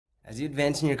As you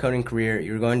advance in your coding career,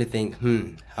 you're going to think,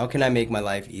 how can I make my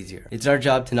life easier? It's our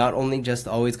job to not only just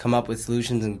always come up with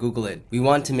solutions and Google it. We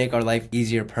want to make our life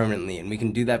easier permanently, and we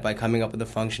can do that by coming up with a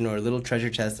function or a little treasure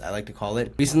chest, I like to call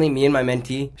it. Recently, me and my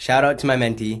mentee, shout out to my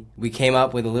mentee, we came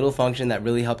up with a little function that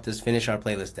really helped us finish our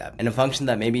playlist app, and a function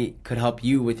that maybe could help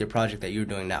you with your project that you're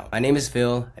doing now. My name is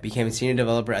Phil. I became a senior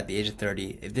developer at the age of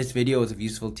 30. If this video was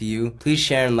useful to you, please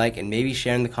share and like, and maybe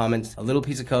share in the comments a little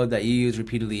piece of code that you use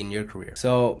repeatedly in your career.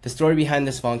 So the story behind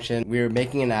this function, we're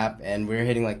making an app and we're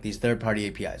hitting like these third-party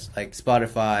APIs like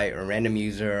Spotify or random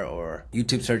user or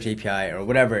YouTube search API or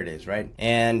whatever it is, right?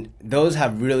 And those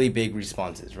have really big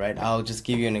responses, right? I'll just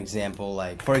give you an example.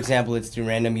 Like, for example, it's through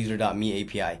randomuser.me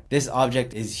API. This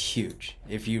object is huge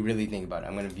if you really think about it.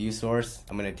 I'm going to view source.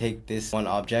 I'm going to take this one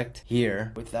object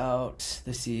here without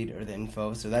the seed or the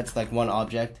info. So that's like one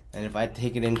object. And if I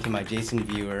take it into my JSON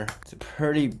viewer, it's a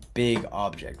pretty big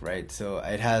object, right? So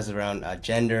it has around a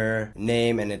gender,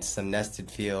 name, and it's some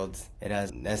nested fields. It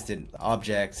has nested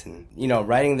objects, and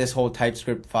writing this whole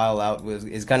TypeScript file out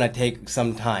is gonna take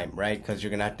some time, right? Because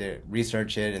you're gonna have to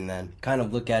research it and then kind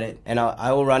of look at it. And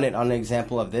I will run it on an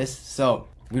example of this. So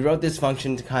we wrote this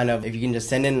function to kind of, if you can just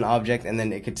send in an object and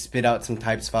then it could spit out some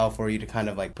types file for you to kind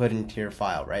of like put into your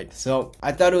file, right? So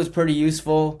I thought it was pretty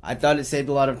useful. I thought it saved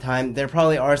a lot of time. There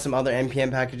probably are some other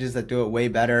NPM packages that do it way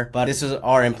better, but this was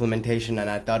our implementation and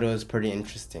I thought it was pretty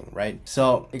interesting, right?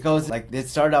 So it goes like, it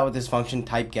started out with this function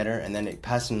typeGetter and then it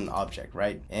passed in an object,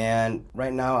 right? And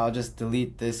right now I'll just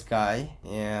delete this guy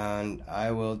and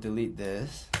I will delete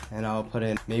this and I'll put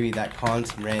in maybe that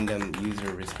const random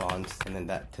user response and then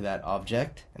that to that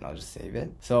object. And I'll just save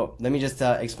it. So let me just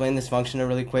explain this function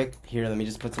really quick. Here, let me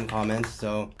just put some comments.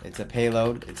 So it's a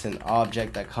payload. It's an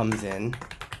object that comes in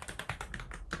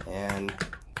and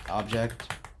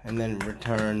object and then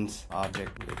returns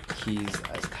object with keys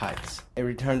as types. It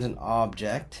returns an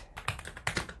object.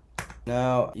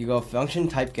 Now you go function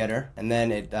typeGetter and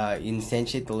then it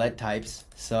instantiate the let types.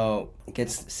 So it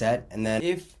gets set and then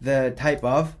if the type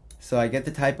of, so I get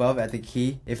the type of at the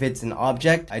key. If it's an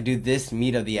object, I do this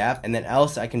meet of the app, and then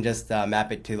else I can just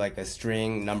map it to like a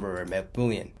string, number, or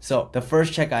boolean. So the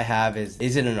first check I have is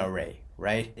it an array?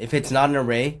 Right? If it's not an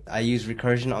array, I use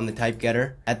recursion on the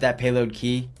typeGetter at that payload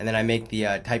key, and then I make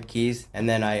the type keys, and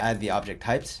then I add the object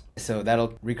types. So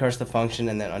that'll recurse the function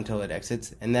and then until it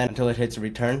exits, and then until it hits a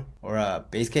return or a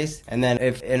base case. And then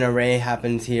if an array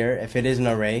happens here, if it is an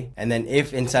array, and then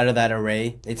if inside of that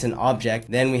array it's an object,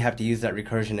 then we have to use that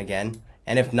recursion again.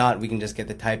 And if not, we can just get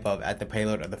the type of at the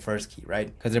payload of the first key,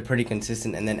 right? Because they're pretty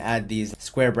consistent, and then add these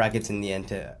square brackets in the end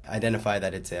to identify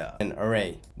that it's an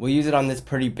array. We'll use it on this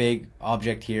pretty big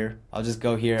object here. I'll just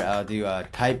go here, I'll do a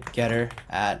typeGetter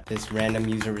at this random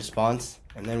user response,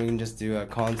 and then we can just do a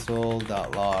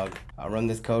console.log. I'll run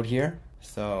this code here.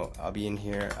 So I'll be in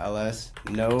here, ls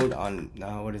node on,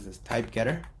 what is this,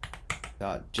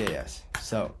 typeGetter.js.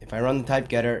 So if I run the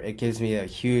typeGetter, it gives me a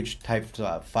huge type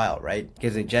file, right? It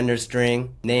gives a gender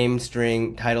string, name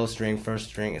string, title string, first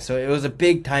string. So it was a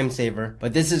big time saver,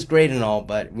 but this is great and all,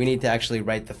 but we need to actually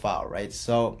write the file, right?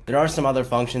 So there are some other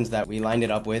functions that we lined it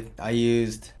up with. I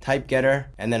used typeGetter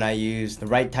and then I used the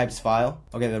write types file.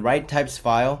 Okay, the write types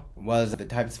file was the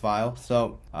types file.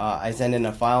 So I send in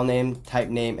a file name, type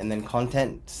name, and then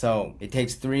content. So it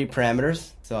takes 3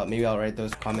 parameters. So maybe I'll write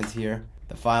those comments here.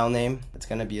 The file name, that's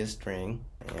going to be a string,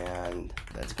 and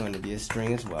that's going to be a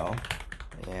string as well,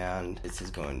 and this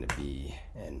is going to be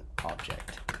an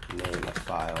object. Name a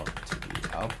file to be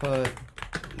output,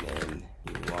 name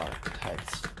you want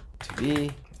types to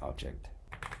be, object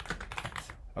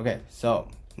types. Okay, so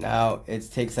now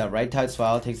it takes a write types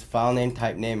file, takes a file name,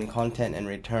 type name, and content, and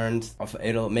returns,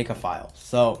 it'll make a file.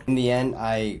 So in the end,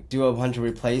 I do a bunch of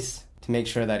replace to make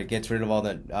sure that it gets rid of all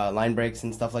the line breaks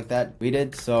and stuff like that we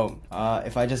did. So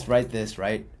if I just write this,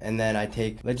 right, and then I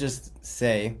take, let's just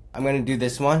say, I'm going to do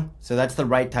this one. So that's the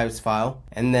write types file.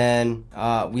 And then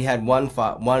we had one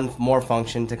more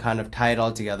function to kind of tie it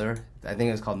all together. I think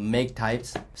it was called make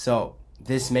types. So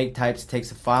this make types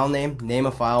takes a file name, name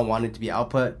of file wanted to be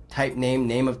output, type name,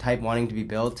 name of type wanting to be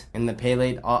built, and the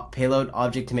payload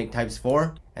object to make types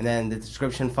for, and then the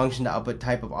description function to output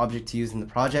type of object to use in the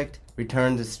project,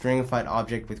 returns a stringified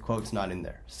object with quotes not in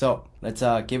there. So let's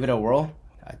give it a whirl.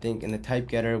 I think in the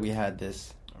typeGetter we had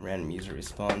this random user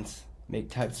response, make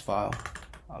types file.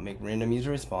 I'll make random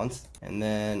user response, and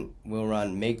then we'll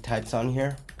run make types on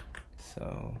here.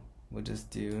 So we'll just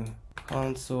do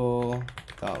console.log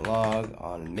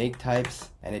on make types,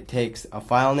 and it takes a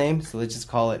file name, so let's just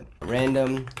call it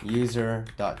random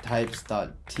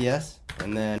user.types.ts,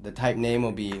 and then the type name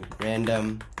will be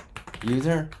random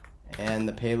user, and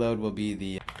the payload will be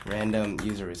the random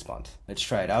user response. Let's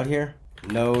try it out here.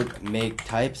 Node make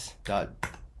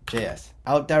types.js.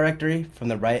 Out directory from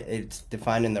the right, it's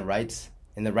defined in the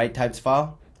write types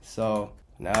file. So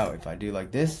now if I do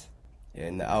like this,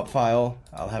 in the out file,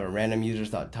 I'll have a random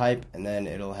users.type, and then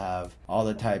it'll have all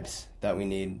the types that we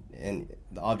need in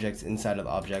the objects inside of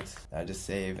the objects. I just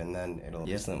save, and then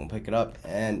ESLint will pick it up,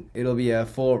 and it'll be a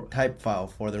full type file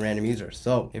for the random user.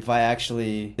 So if I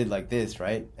actually did like this,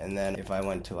 right, and then if I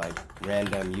went to like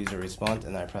random user response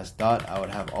and I press dot, I would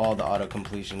have all the auto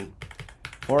completion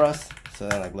for us. So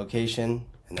then like location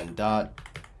and then dot,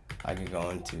 I could go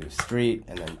into street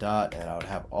and then dot, and I would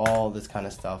have all this kind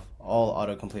of stuff all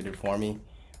auto-completed for me,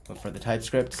 but for the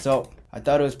TypeScript. So I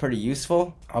thought it was pretty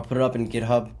useful. I'll put it up in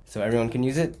GitHub so everyone can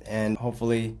use it, and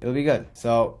hopefully it'll be good.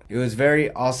 So it was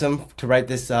very awesome to write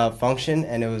this function,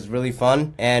 and it was really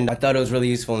fun, and I thought it was really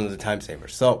useful and it was a time saver.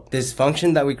 So this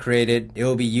function that we created, it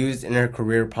will be used in her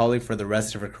career probably for the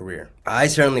rest of her career. I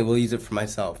certainly will use it for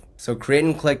myself. So create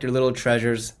and collect your little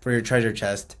treasures for your treasure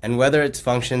chest, and whether it's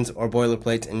functions or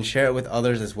boilerplates, and share it with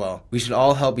others as well. We should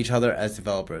all help each other as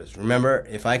developers. Remember,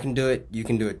 if I can do it, you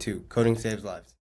can do it too. Coding saves lives.